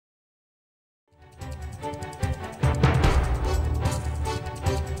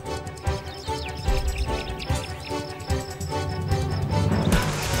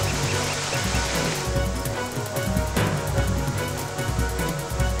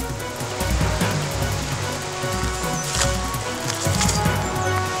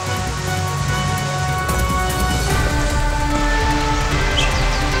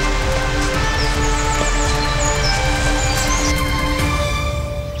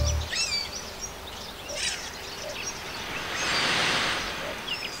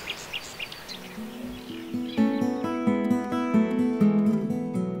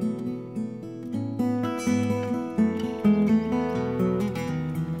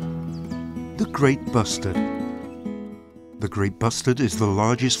The Great Bustard. The Great Bustard is the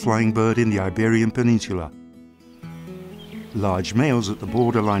largest flying bird in the Iberian Peninsula. Large males at the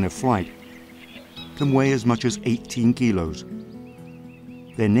borderline of flight can weigh as much as 18 kilos.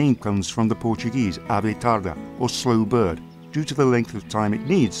 Their name comes from the Portuguese ave tarda, or slow bird, due to the length of time it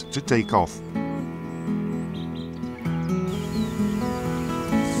needs to take off.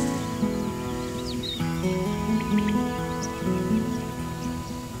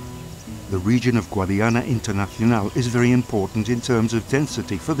 The region of Guadiana Internacional is very important in terms of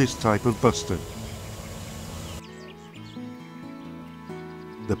density for this type of bustard.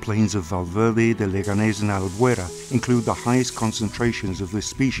 The plains of Valverde, de Leganés and Albuera include the highest concentrations of this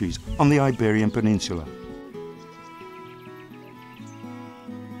species on the Iberian Peninsula.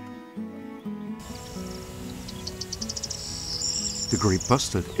 The Great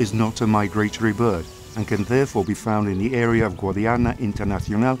Bustard is not a migratory bird and can therefore be found in the area of Guadiana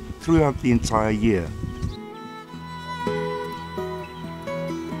Internacional throughout the entire year.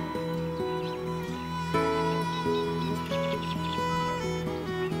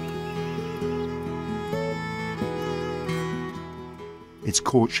 Its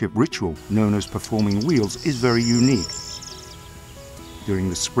courtship ritual, known as performing wheels, is very unique. During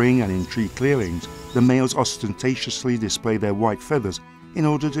the spring and in tree clearings, the males ostentatiously display their white feathers in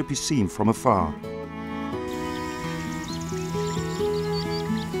order to be seen from afar.